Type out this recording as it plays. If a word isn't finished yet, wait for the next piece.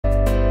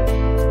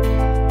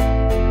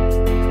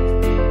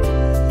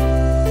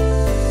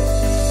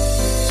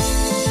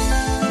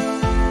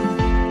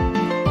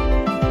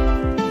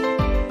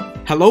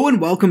Hello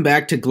and welcome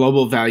back to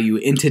Global Value.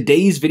 In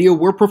today's video,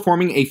 we're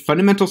performing a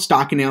fundamental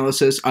stock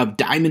analysis of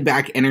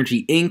Diamondback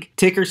Energy Inc.,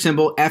 ticker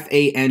symbol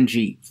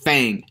FANG,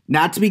 FANG.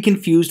 Not to be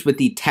confused with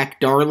the tech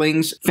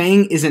darlings,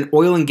 FANG is an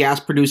oil and gas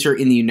producer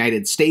in the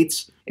United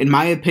States. In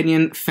my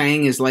opinion,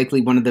 FANG is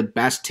likely one of the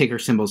best ticker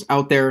symbols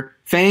out there.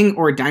 FANG,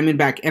 or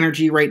Diamondback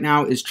Energy, right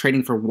now is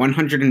trading for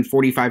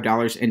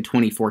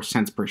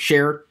 $145.24 per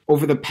share.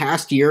 Over the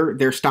past year,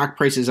 their stock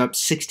price is up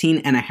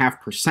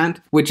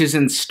 16.5%, which is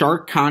in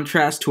stark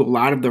contrast to a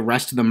lot of the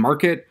rest of the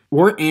market.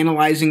 We're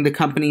analyzing the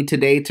company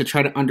today to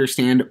try to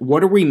understand,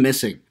 what are we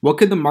missing? What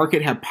could the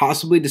market have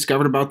possibly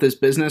discovered about this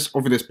business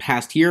over this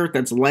past year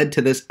that's led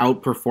to this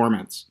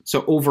outperformance?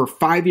 So over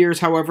 5 years,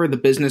 however, the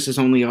business is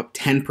only up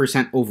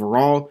 10%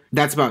 overall.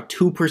 That's about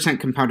 2%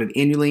 compounded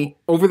annually.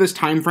 Over this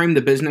time frame,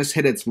 the business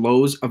hit its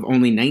lows of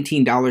only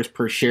 $19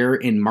 per share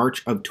in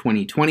March of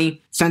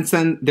 2020. Since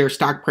then, their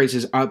stock price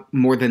is up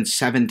more than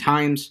 7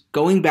 times.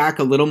 Going back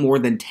a little more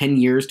than 10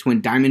 years to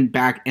when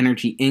Diamondback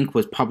Energy Inc.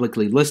 was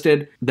publicly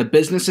listed, the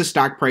business's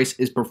stock price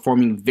is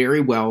performing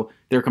very well.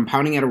 They're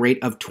compounding at a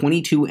rate of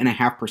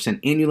 22.5%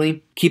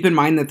 annually. Keep in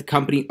mind that the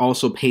company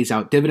also pays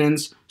out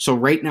dividends. So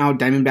right now,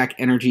 Diamondback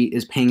Energy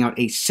is paying out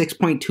a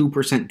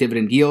 6.2%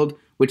 dividend yield,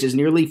 which is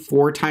nearly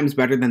 4 times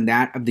better than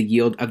that of the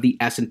yield of the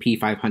S&P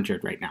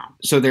 500 right now.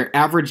 So their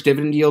average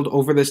dividend yield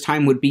over this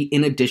time would be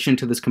in addition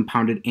to this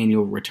compounded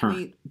annual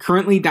return.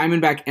 Currently,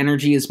 Diamondback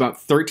Energy is about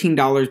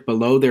 $13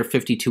 below their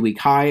 52-week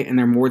high, and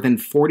they're more than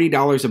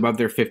 $40 above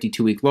their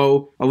 52-week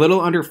low. A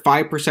little under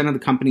 5% of the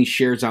company's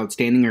shares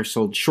outstanding are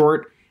sold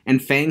short, and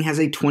FANG has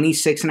a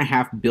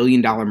 $26.5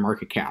 billion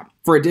market cap.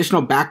 For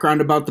additional background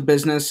about the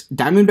business,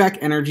 Diamondback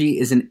Energy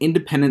is an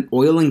independent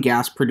oil and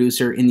gas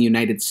producer in the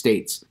United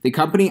States. The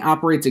company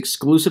operates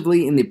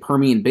exclusively in the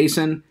Permian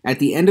Basin. At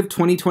the end of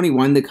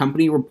 2021, the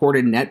company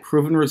reported net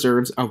proven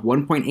reserves of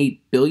 1.8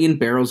 billion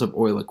barrels of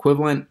oil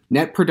equivalent.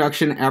 Net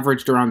production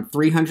averaged around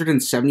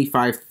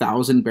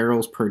 375,000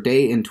 barrels per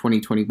day in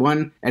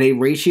 2021 at a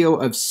ratio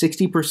of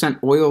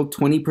 60% oil,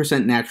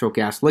 20% natural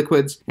gas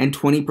liquids, and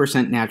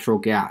 20% natural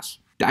gas.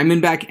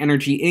 Diamondback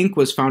Energy Inc.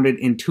 was founded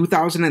in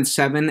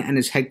 2007 and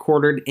is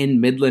headquartered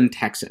in Midland,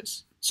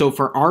 Texas. So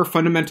for our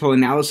fundamental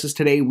analysis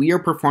today, we are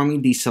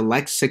performing the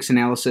Select 6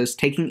 analysis,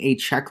 taking a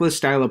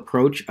checklist-style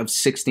approach of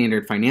 6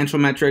 standard financial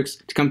metrics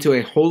to come to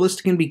a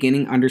holistic and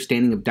beginning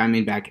understanding of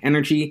Diamondback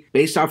Energy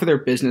based off of their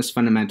business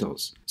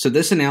fundamentals. So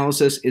this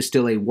analysis is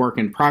still a work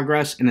in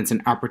progress, and it's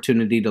an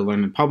opportunity to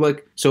learn in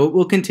public, so it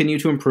will continue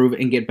to improve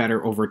and get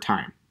better over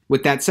time.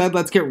 With that said,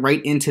 let's get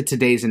right into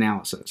today's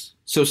analysis.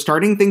 So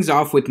starting things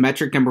off with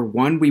metric number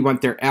 1, we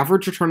want their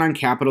average return on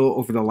capital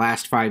over the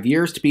last 5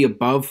 years to be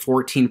above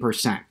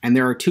 14%. And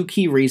there are 2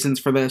 key reasons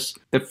for this.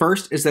 The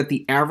first is that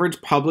the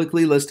average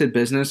publicly listed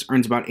business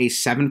earns about a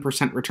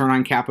 7% return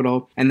on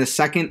capital. And the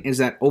second is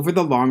that over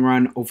the long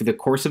run, over the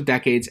course of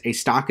decades, a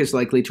stock is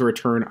likely to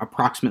return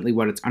approximately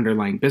what its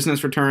underlying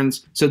business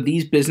returns. So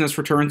these business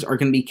returns are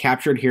going to be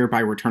captured here by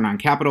return on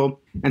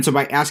capital. And so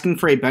by asking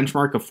for a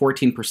benchmark of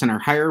 14% or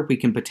higher, we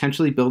can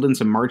potentially build in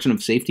some margin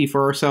of safety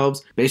for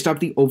ourselves based off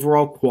the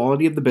overall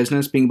quality of the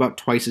business being about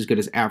twice as good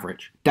as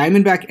average.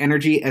 Diamondback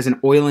Energy as an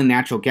oil and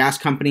natural gas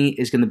company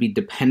is going to be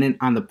dependent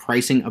on the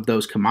pricing of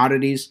those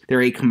commodities.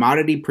 They're a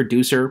commodity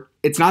producer.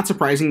 It's not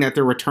surprising that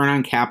their return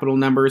on capital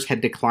numbers had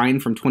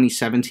declined from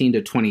 2017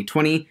 to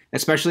 2020,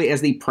 especially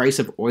as the price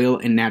of oil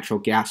and natural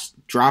gas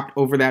dropped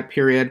over that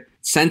period.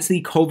 Since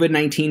the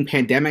COVID-19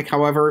 pandemic,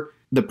 however,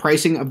 the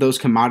pricing of those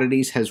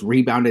commodities has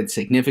rebounded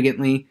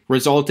significantly,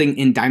 resulting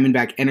in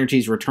Diamondback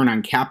Energy's return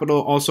on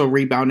capital also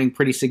rebounding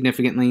pretty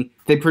significantly.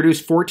 They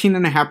produced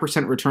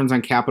 14.5% returns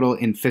on capital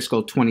in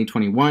fiscal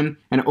 2021,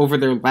 and over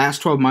their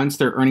last 12 months,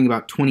 they're earning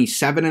about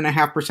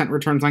 27.5%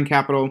 returns on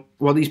capital.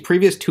 While these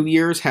previous 2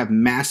 years have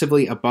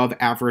massively above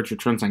average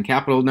returns on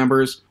capital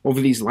numbers, over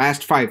these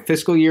last 5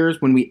 fiscal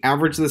years, when we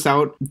average this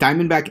out,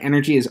 Diamondback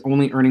Energy is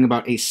only earning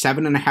about a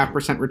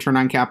 7.5% return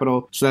on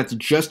capital, so that's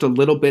just a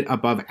little bit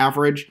above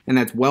average,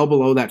 and that's well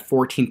below that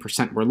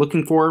 14% we're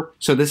looking for.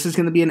 So this is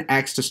going to be an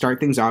X to start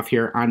things off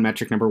here on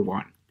metric number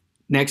 1.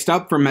 Next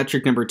up, for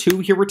metric number 2,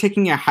 here we're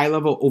taking a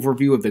high-level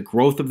overview of the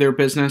growth of their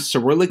business. So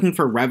we're looking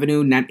for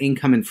revenue, net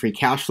income, and free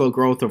cash flow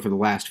growth over the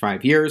last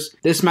 5 years.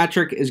 This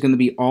metric is going to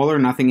be all or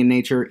nothing in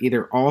nature.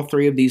 Either all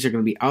 3 of these are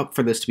going to be up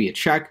for this to be a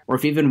check, or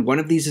if even one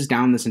of these is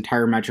down, this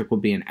entire metric will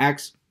be an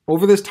X.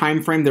 Over this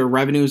time frame, their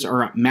revenues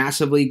are up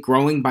massively,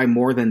 growing by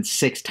more than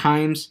 6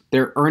 times.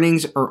 Their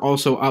earnings are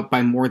also up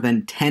by more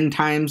than 10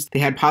 times. They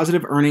had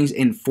positive earnings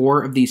in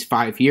 4 of these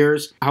 5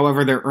 years.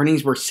 However, their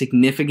earnings were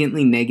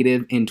significantly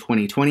negative in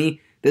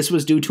 2020. This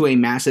was due to a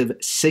massive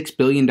 $6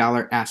 billion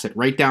asset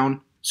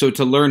write-down. So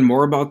to learn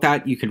more about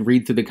that, you can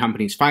read through the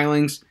company's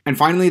filings. And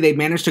finally, they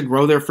managed to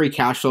grow their free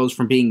cash flows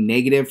from being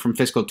negative from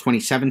fiscal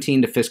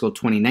 2017 to fiscal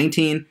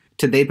 2019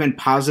 to they've been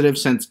positive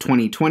since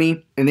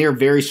 2020, and they are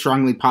very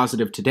strongly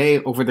positive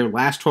today. Over their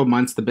last 12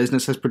 months, the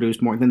business has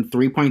produced more than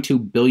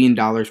 $3.2 billion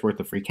worth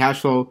of free cash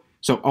flow.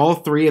 So all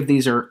 3 of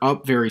these are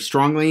up very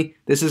strongly.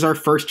 This is our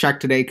first check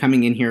today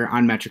coming in here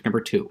on metric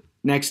number 2.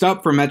 Next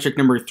up, for metric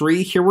number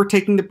 3, here we're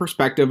taking the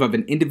perspective of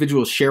an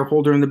individual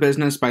shareholder in the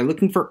business by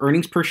looking for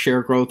earnings per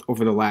share growth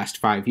over the last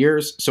 5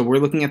 years. So we're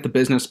looking at the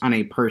business on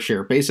a per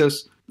share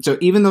basis. So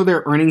even though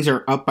their earnings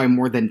are up by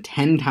more than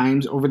 10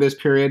 times over this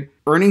period,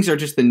 earnings are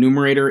just the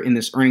numerator in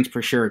this earnings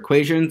per share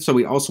equation. So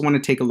we also want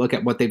to take a look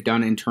at what they've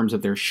done in terms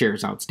of their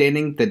shares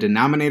outstanding, the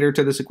denominator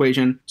to this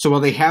equation. So while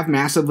they have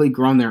massively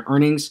grown their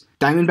earnings,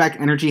 Diamondback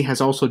Energy has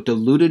also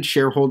diluted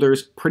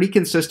shareholders pretty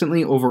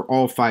consistently over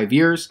all 5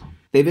 years.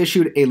 They've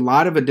issued a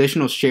lot of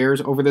additional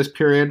shares over this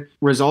period,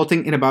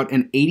 resulting in about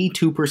an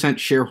 82%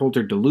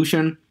 shareholder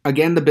dilution.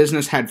 Again, the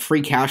business had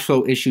free cash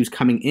flow issues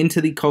coming into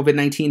the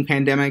COVID-19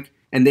 pandemic,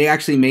 and they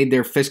actually made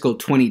their fiscal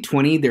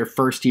 2020 their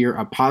first year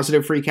of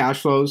positive free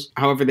cash flows.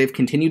 However, they've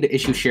continued to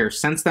issue shares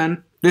since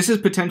then. This is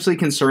potentially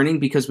concerning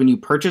because when you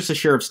purchase a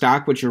share of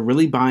stock, what you're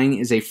really buying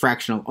is a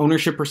fractional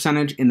ownership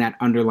percentage in that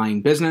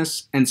underlying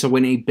business. And so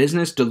when a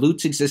business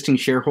dilutes existing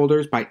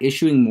shareholders by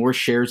issuing more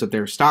shares of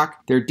their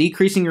stock, they're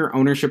decreasing your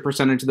ownership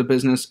percentage of the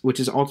business, which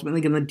is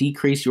ultimately going to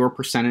decrease your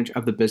percentage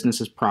of the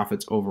business's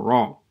profits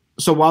overall.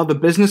 So while the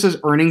business's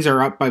earnings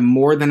are up by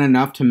more than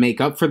enough to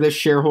make up for this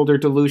shareholder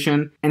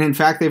dilution, and in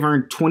fact they've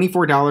earned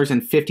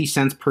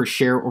 $24.50 per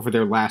share over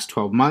their last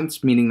 12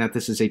 months, meaning that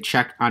this is a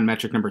check on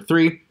metric number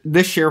 3,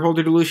 this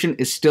shareholder dilution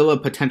is still a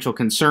potential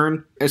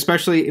concern,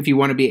 especially if you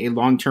want to be a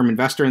long-term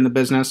investor in the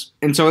business.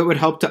 And so it would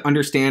help to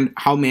understand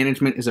how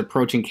management is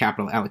approaching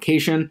capital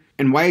allocation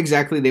and why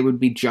exactly they would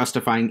be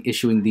justifying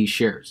issuing these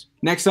shares.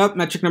 Next up,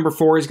 metric number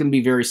 4 is going to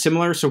be very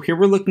similar. So here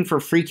we're looking for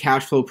free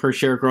cash flow per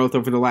share growth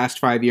over the last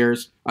 5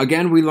 years.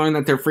 Again, we learned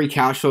that their free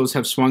cash flows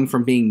have swung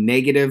from being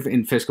negative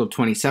in fiscal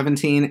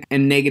 2017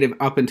 and negative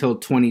up until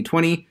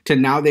 2020 to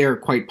now they are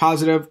quite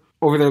positive.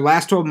 Over their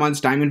last 12 months,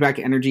 Diamondback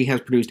Energy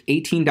has produced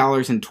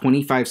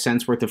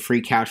 $18.25 worth of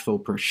free cash flow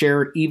per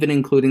share, even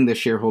including the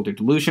shareholder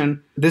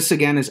dilution. This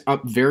again is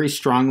up very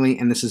strongly,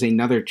 and this is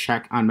another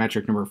check on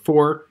metric number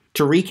 4.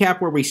 To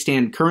recap where we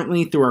stand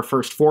currently through our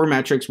first 4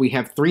 metrics, we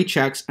have 3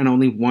 checks and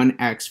only 1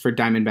 X for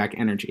Diamondback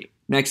Energy.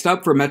 Next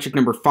up, for metric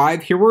number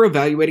 5, here we're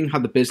evaluating how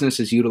the business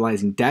is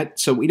utilizing debt.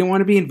 So we don't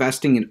want to be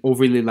investing in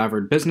overly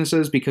levered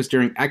businesses because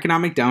during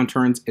economic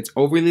downturns, it's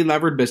overly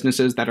levered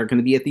businesses that are going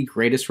to be at the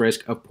greatest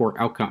risk of poor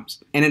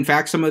outcomes. And in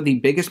fact, some of the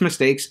biggest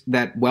mistakes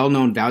that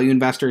well-known value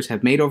investors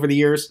have made over the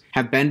years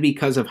have been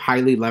because of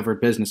highly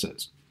levered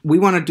businesses. We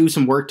want to do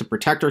some work to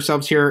protect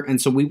ourselves here, and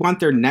so we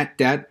want their net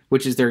debt,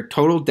 which is their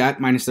total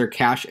debt minus their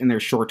cash and their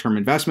short-term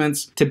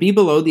investments, to be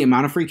below the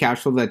amount of free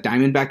cash flow that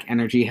Diamondback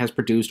Energy has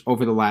produced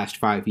over the last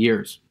 5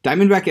 years.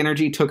 Diamondback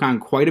Energy took on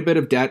quite a bit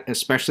of debt,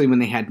 especially when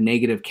they had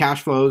negative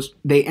cash flows.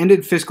 They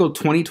ended fiscal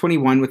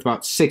 2021 with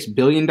about $6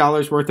 billion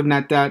worth of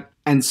net debt.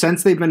 And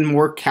since they've been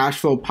more cash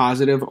flow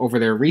positive over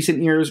their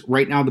recent years,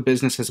 right now the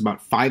business has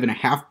about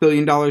 $5.5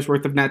 billion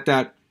worth of net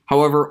debt.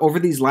 However, over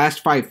these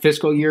last 5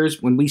 fiscal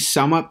years, when we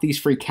sum up these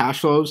free cash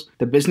flows,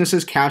 the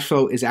business's cash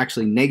flow is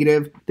actually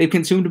negative. They've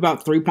consumed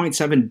about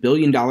 $3.7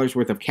 billion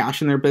worth of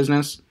cash in their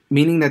business,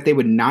 meaning that they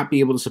would not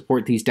be able to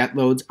support these debt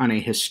loads on a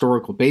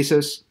historical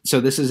basis. So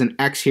this is an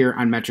X here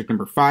on metric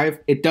number 5.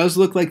 It does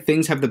look like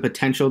things have the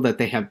potential that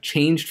they have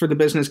changed for the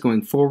business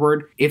going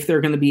forward if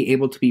they're going to be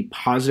able to be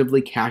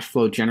positively cash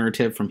flow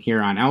generative from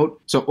here on out.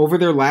 So over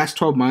their last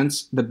 12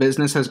 months, the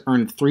business has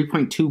earned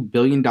 $3.2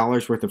 billion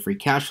worth of free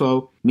cash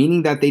flow,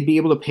 meaning that they'd be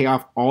able to pay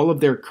off all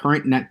of their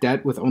current net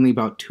debt with only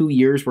about 2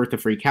 years worth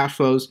of free cash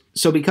flows.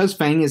 So because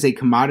FANG is a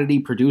commodity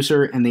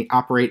producer and they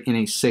operate in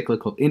a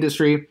cyclical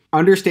industry,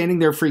 understanding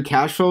their free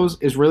cash flows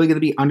is really going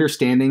to be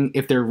understanding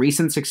if their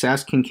recent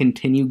success can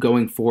continue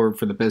going forward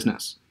for the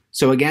business.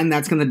 So again,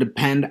 that's going to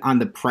depend on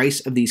the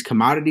price of these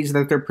commodities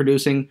that they're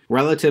producing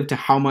relative to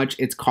how much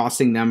it's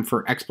costing them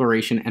for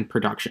exploration and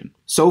production.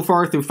 So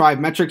far through 5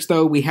 metrics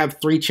though, we have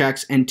 3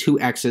 checks and 2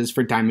 X's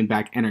for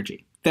Diamondback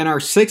Energy. Then our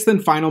 6th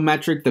and final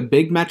metric, the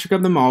big metric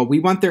of them all, we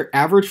want their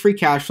average free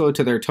cash flow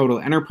to their total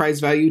enterprise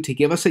value to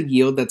give us a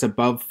yield that's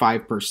above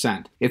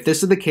 5%. If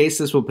this is the case,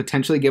 this will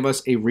potentially give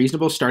us a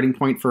reasonable starting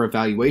point for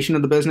evaluation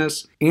of the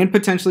business and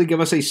potentially give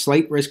us a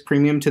slight risk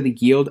premium to the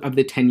yield of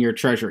the 10-year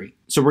treasury.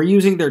 So we're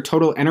using their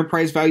total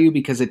enterprise value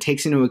because it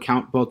takes into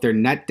account both their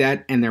net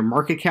debt and their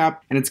market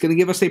cap, and it's going to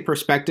give us a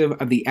perspective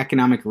of the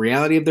economic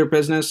reality of their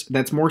business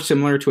that's more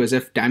similar to as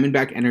if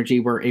Diamondback Energy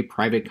were a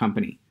private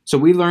company. So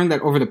we learned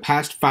that over the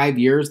past 5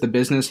 years, the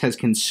business has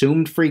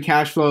consumed free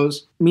cash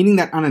flows, meaning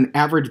that on an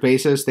average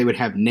basis, they would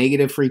have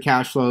negative free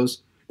cash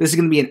flows. This is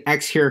going to be an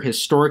X here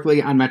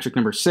historically on metric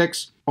number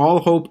 6. All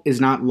hope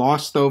is not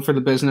lost though for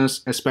the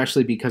business,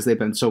 especially because they've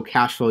been so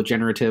cash flow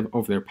generative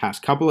over their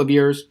past couple of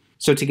years.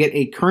 So to get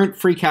a current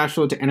free cash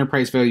flow to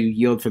enterprise value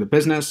yield for the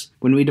business,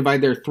 when we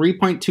divide their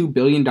 $3.2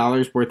 billion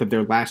worth of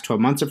their last 12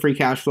 months of free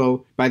cash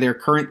flow by their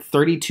current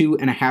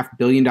 $32.5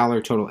 billion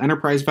total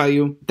enterprise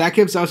value, that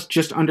gives us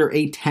just under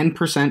a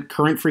 10%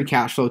 current free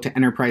cash flow to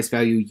enterprise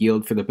value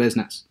yield for the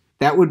business.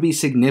 That would be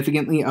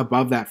significantly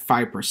above that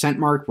 5%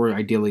 mark we're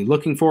ideally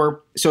looking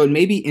for. So it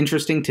may be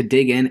interesting to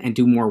dig in and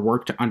do more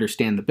work to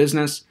understand the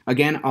business.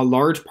 Again, a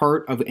large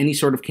part of any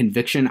sort of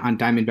conviction on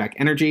Diamondback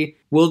Energy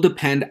will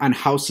depend on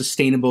how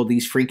sustainable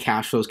these free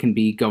cash flows can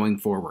be going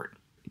forward.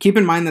 Keep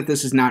in mind that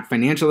this is not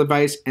financial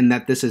advice and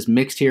that this is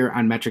mixed here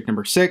on metric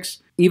number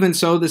 6. Even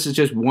so, this is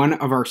just one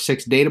of our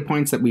 6 data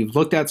points that we've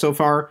looked at so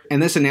far, and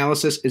this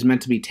analysis is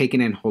meant to be taken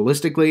in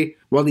holistically.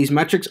 While these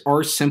metrics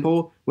are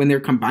simple, when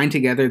they're combined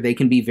together, they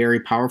can be very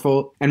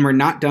powerful, and we're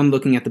not done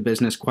looking at the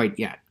business quite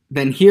yet.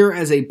 Then here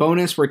as a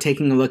bonus, we're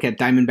taking a look at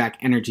Diamondback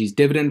Energy's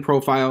dividend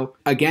profile.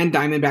 Again,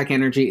 Diamondback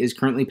Energy is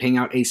currently paying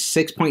out a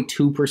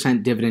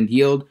 6.2% dividend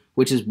yield,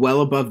 which is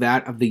well above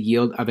that of the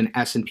yield of an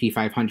S&P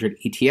 500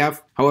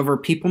 ETF. However,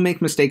 people make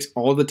mistakes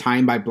all the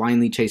time by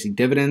blindly chasing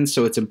dividends,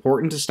 so it's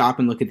important to stop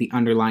and look at the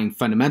underlying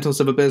fundamentals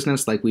of a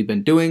business like we've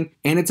been doing,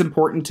 and it's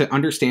important to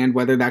understand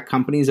whether that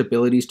company's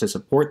abilities to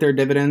support their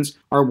dividends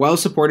are well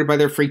supported by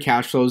their free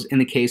cash flows in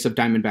the case of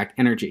Diamondback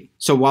Energy.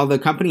 So while the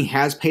company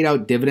has paid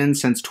out dividends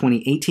since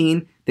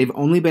 2018, they've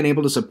only been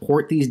able to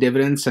support these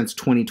dividends since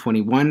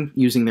 2021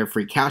 using their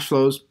free cash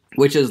flows,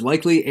 which is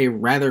likely a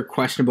rather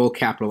questionable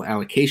capital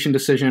allocation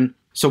decision.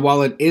 So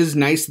while it is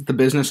nice that the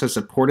business has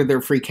supported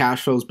their free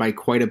cash flows by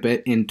quite a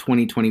bit in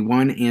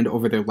 2021 and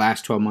over their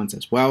last 12 months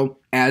as well,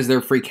 as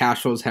their free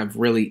cash flows have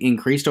really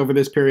increased over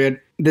this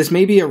period, this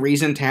may be a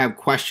reason to have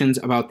questions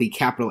about the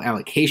capital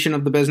allocation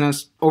of the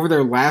business. Over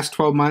their last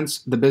 12 months,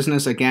 the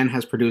business again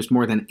has produced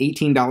more than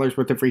 $18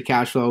 worth of free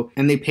cash flow,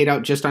 and they paid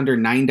out just under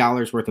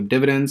 $9 worth of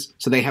dividends,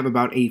 so they have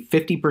about a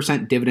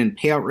 50% dividend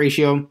payout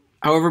ratio.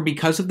 However,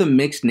 because of the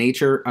mixed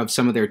nature of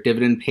some of their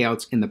dividend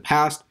payouts in the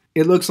past,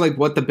 it looks like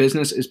what the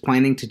business is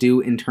planning to do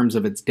in terms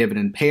of its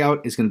dividend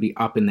payout is going to be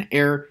up in the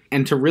air.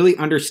 And to really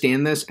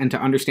understand this and to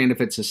understand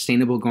if it's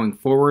sustainable going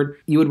forward,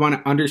 you would want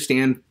to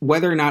understand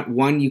whether or not,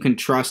 one, you can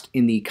trust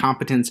in the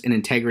competence and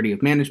integrity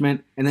of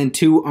management, and then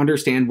two,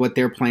 understand what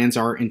their plans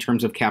are in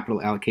terms of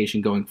capital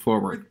allocation going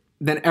forward.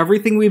 Then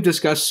everything we've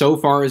discussed so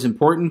far is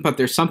important, but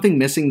there's something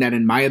missing that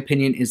in my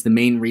opinion is the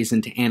main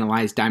reason to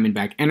analyze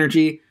Diamondback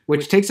Energy,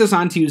 which takes us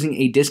on to using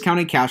a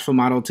discounted cash flow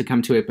model to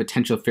come to a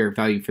potential fair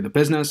value for the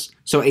business.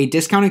 So a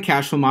discounted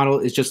cash flow model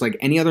is just like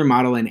any other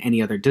model in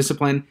any other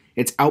discipline.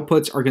 Its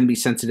outputs are going to be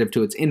sensitive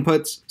to its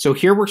inputs. So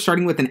here we're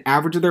starting with an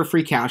average of their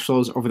free cash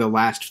flows over the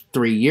last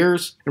 3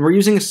 years, and we're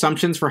using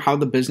assumptions for how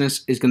the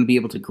business is going to be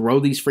able to grow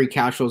these free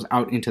cash flows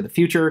out into the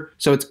future.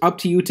 So it's up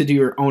to you to do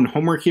your own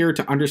homework here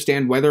to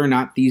understand whether or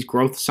not these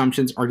growth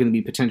assumptions are going to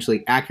be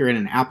potentially accurate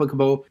and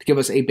applicable to give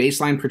us a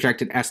baseline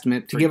projected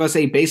estimate,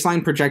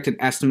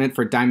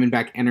 for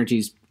Diamondback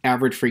Energy's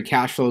average free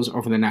cash flows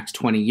over the next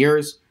 20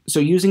 years. So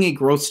using a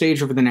growth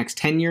stage over the next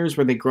 10 years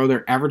where they grow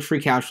their average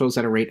free cash flows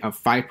at a rate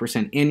of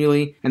 5%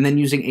 annually, and then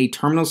using a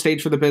terminal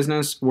stage for the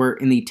business where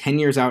in the 10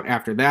 years out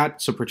after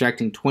that, so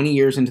projecting 20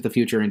 years into the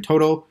future in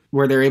total,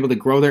 where they're able to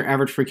grow their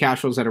average free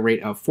cash flows at a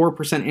rate of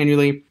 4%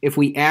 annually. If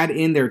we add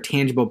in their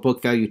tangible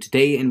book value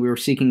today and we were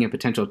seeking a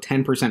potential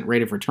 10%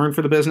 rate of return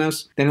for the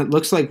business, then it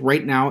looks like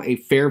right now a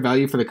fair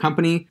value for the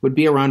company would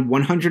be around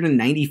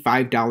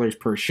 $195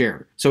 per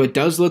share. So it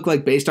does look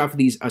like, based off of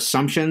these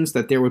assumptions,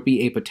 that there would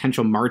be a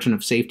potential margin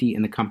of safety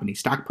in the company's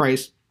stock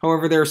price.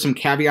 However, there are some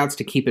caveats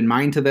to keep in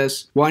mind to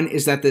this. One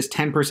is that this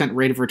 10%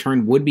 rate of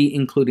return would be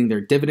including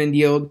their dividend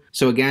yield.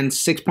 So again,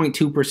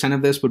 6.2%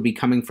 of this would be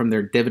coming from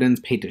their dividends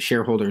paid to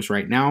shareholders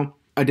right now.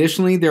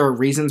 Additionally, there are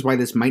reasons why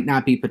this might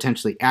not be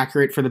potentially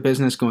accurate for the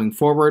business going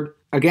forward.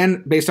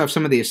 Again, based off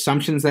some of the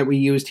assumptions that we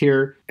used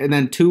here. And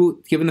then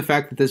two, given the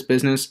fact that this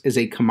business is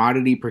a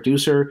commodity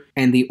producer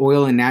and the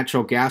oil and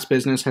natural gas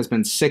business has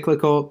been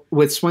cyclical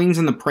with swings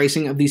in the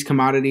pricing of these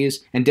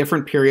commodities and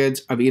different periods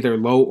of either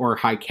low or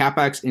high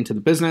capex into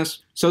the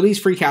business. So these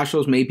free cash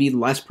flows may be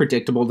less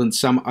predictable than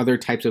some other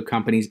types of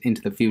companies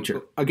into the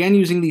future. Again,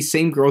 using these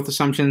same growth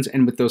assumptions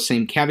and with those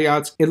same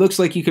caveats, it looks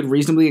like you could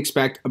reasonably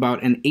expect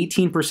about an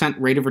 18%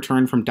 rate of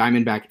return from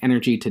Diamondback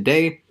Energy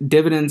today,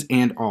 dividends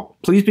and all.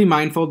 Please be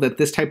mindful that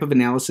this type of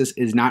analysis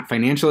is not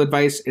financial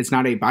advice, it's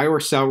not a buy or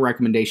sell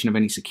recommendation of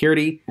any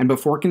security, and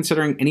before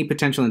considering any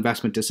potential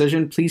investment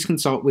decision, please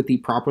consult with the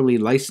properly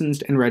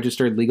licensed and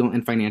registered legal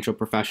and financial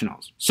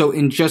professionals. So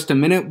in just a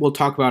minute, we'll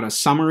talk about a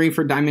summary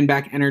for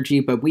Diamondback Energy,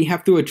 but we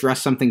have to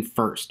address something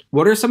first.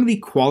 What are some of the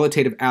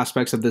qualitative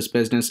aspects of this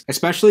business,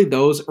 especially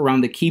those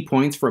around the key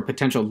points for a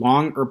potential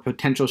long or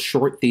potential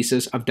short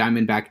thesis of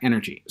Diamondback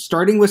Energy?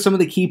 Starting with some of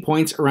the key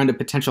points around a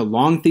potential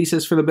long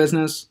thesis for the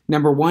business.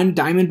 Number one,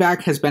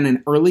 Diamondback has been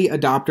an early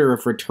adopter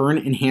of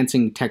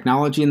return-enhancing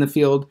technology in the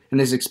field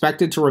and is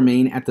expected to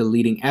remain at the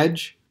leading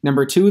edge.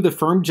 Number 2, the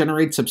firm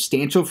generates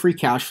substantial free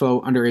cash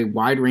flow under a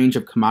wide range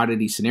of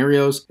commodity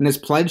scenarios and is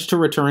pledged to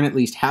return at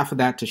least half of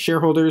that to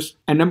shareholders.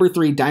 And number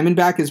 3,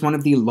 Diamondback is one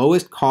of the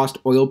lowest cost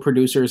oil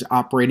producers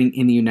operating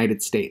in the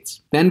United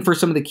States. Then for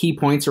some of the key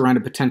points around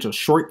a potential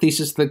short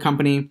thesis of the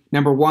company,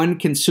 number 1,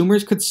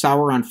 consumers could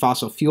sour on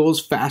fossil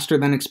fuels faster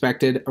than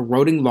expected,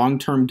 eroding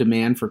long-term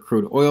demand for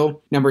crude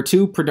oil. Number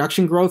 2,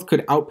 production growth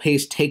could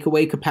outpace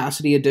takeaway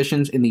capacity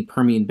additions in the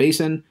Permian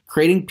Basin,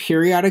 creating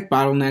periodic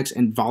bottlenecks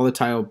and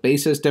volatile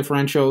basis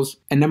differentials.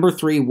 And number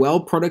 3, well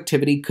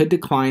productivity could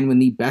decline when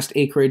the best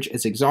acreage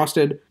is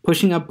exhausted,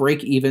 pushing up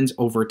break-evens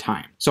over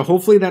time. So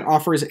hopefully that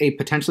offers a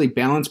potentially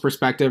balanced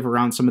perspective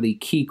around some of the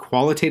key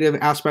qualitative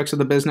aspects of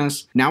the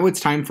business. Now it's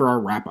time for our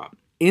wrap-up.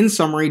 In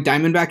summary,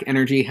 Diamondback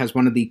Energy has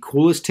one of the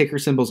coolest ticker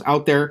symbols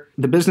out there.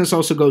 The business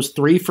also goes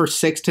 3 for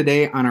 6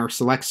 today on our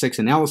Select 6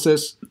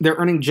 analysis. They're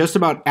earning just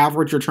about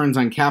average returns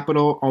on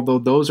capital, although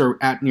those are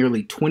at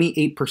nearly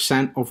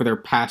 28% over their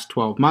past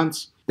 12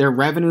 months. Their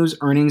revenues,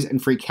 earnings,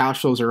 and free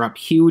cash flows are up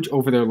huge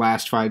over their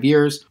last 5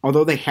 years,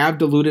 although they have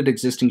diluted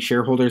existing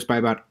shareholders by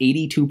about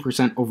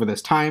 82% over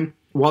this time.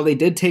 While they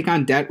did take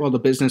on debt while the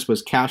business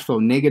was cash flow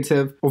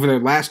negative, over their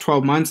last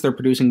 12 months, they're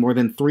producing more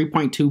than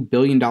 $3.2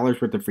 billion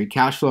worth of free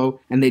cash flow,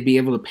 and they'd be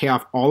able to pay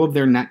off all of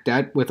their net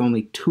debt with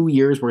only 2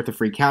 years worth of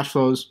free cash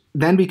flows.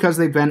 Then, because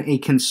they've been a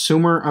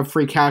consumer of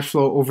free cash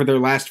flow over their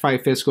last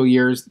 5 fiscal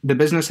years, the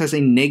business has a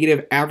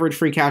negative average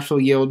free cash flow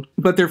yield,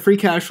 but their free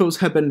cash flows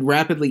have been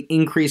rapidly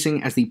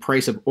increasing as the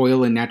price of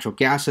oil and natural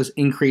gas has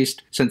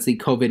increased since the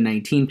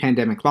COVID-19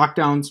 pandemic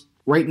lockdowns.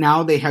 Right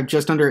now, they have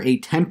just under a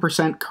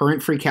 10%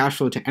 current free cash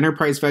flow to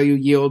enterprise value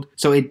yield,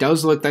 so it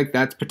does look like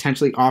that's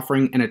potentially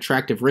offering an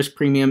attractive risk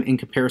premium in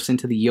comparison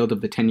to the yield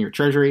of the 10-year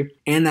treasury,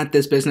 and that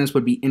this business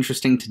would be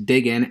interesting to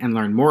dig in and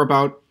learn more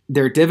about.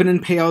 Their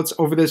dividend payouts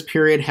over this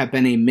period have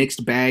been a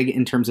mixed bag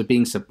in terms of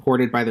being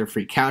supported by their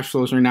free cash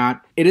flows or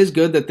not. It is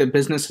good that the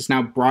business has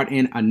now brought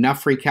in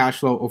enough free cash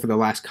flow over the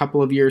last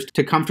couple of years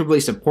to comfortably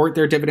support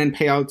their dividend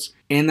payouts,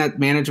 and that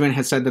management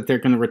has said that they're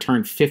going to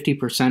return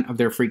 50% of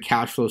their free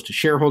cash flows to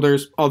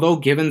shareholders. Although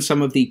given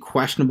some of the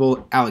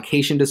questionable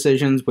allocation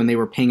decisions when they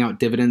were paying out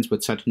dividends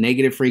with such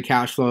negative free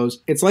cash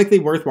flows, it's likely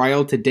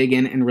worthwhile to dig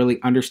in and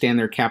really understand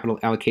their capital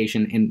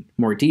allocation in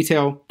more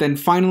detail. Then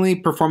finally,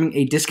 performing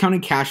a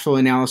discounted cash flow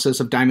analysis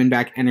of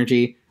Diamondback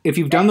Energy. If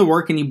you've done the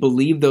work and you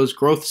believe those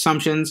growth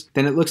assumptions,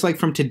 then it looks like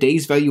from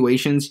today's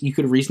valuations, you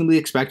could reasonably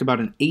expect about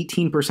an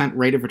 18%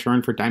 rate of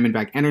return for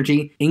Diamondback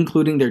Energy,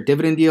 including their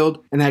dividend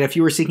yield, and that if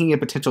you were seeking a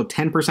potential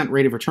 10%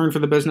 rate of return for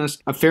the business,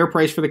 a fair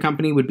price for the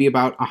company would be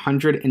about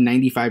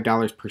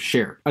 $195 per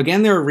share.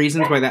 Again, there are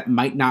reasons why that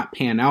might not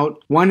pan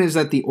out. One is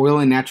that the oil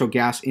and natural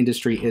gas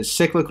industry is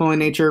cyclical in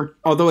nature,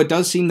 although it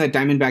does seem that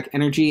Diamondback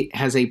Energy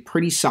has a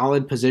pretty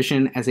solid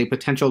position as a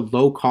potential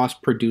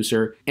low-cost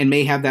producer and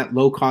may have that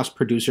low-cost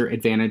producer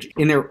advantage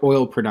in their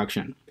oil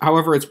production.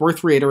 However, it's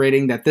worth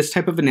reiterating that this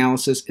type of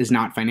analysis is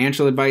not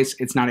financial advice,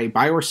 it's not a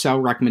buy or sell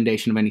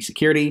recommendation of any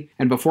security,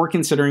 and before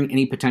considering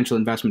any potential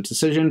investment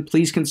decision,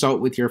 please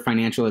consult with your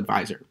financial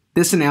advisor.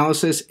 This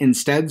analysis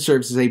instead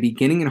serves as a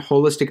beginning and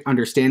holistic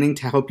understanding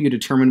to help you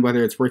determine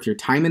whether it's worth your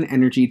time and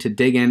energy to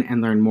dig in and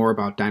learn more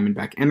about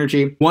Diamondback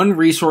Energy. One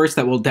resource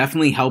that will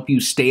definitely help you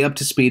stay up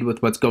to speed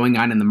with what's going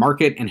on in the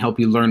market and help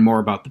you learn more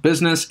about the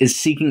business is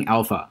Seeking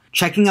Alpha.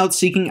 Checking out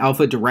Seeking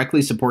Alpha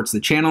directly supports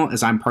the channel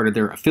as I'm part of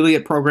their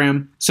affiliate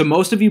program. So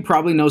most of you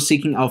probably know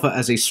Seeking Alpha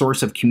as a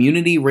source of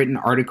community-written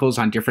articles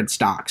on different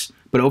stocks.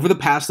 But over the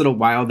past little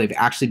while, they've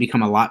actually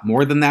become a lot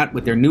more than that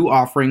with their new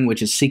offering,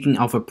 which is Seeking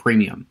Alpha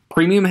Premium.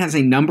 Premium has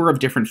a number of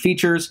different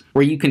features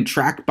where you can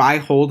track buy,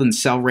 hold, and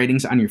sell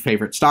ratings on your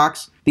favorite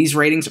stocks. These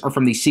ratings are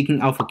from the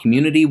Seeking Alpha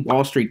community,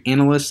 Wall Street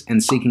analysts,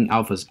 and Seeking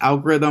Alpha's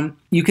algorithm.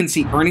 You can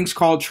see earnings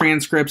call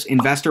transcripts,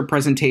 investor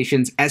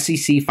presentations,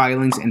 SEC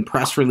filings, and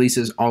press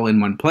releases all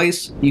in one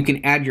place. You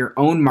can add your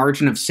own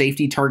margin of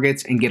safety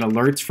targets and get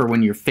alerts for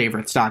when your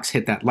favorite stocks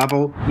hit that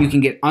level. You can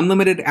get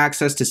unlimited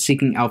access to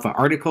Seeking Alpha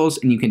articles,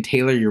 and you can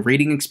tailor your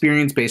reading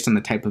experience based on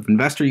the type of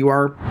investor you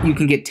are. You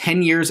can get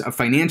 10 years of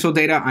financial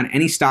data on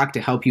any stock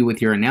to help you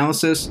with your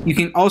analysis. You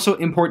can also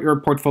import your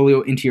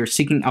portfolio into your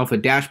Seeking Alpha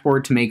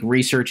dashboard to make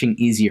researching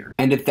easier.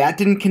 And if that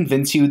didn't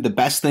convince you, the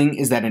best thing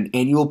is that an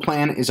annual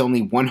plan is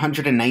only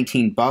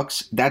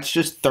 $119. That's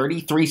just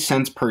 33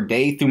 cents per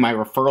day through my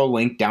referral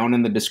link down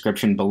in the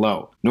description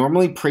below.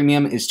 Normally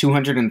premium is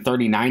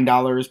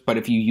 $239, but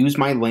if you use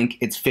my link,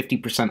 it's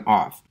 50%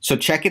 off. So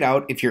check it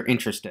out if you're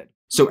interested.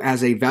 So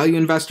as a value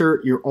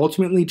investor, you're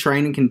ultimately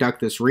trying to conduct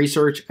this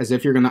research as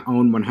if you're going to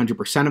own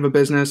 100% of a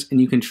business,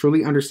 and you can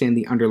truly understand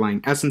the underlying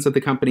essence of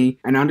the company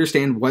and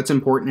understand what's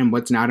important and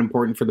what's not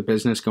important for the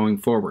business going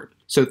forward.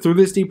 So through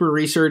this deeper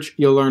research,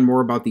 you'll learn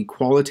more about the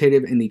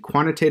qualitative and the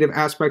quantitative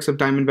aspects of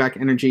Diamondback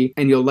Energy,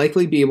 and you'll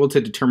likely be able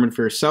to determine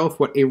for yourself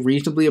what a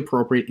reasonably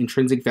appropriate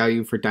intrinsic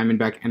value for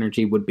Diamondback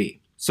Energy would be.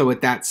 So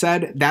with that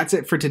said, that's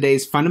it for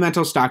today's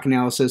fundamental stock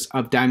analysis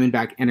of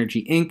Diamondback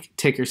Energy Inc.,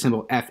 ticker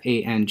symbol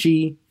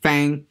FANG,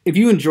 FANG. If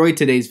you enjoyed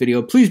today's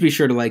video, please be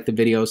sure to like the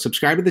video,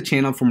 subscribe to the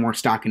channel for more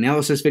stock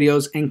analysis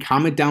videos, and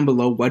comment down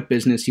below what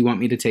business you want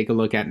me to take a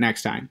look at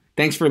next time.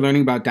 Thanks for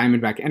learning about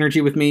Diamondback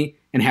Energy with me,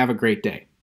 and have a great day.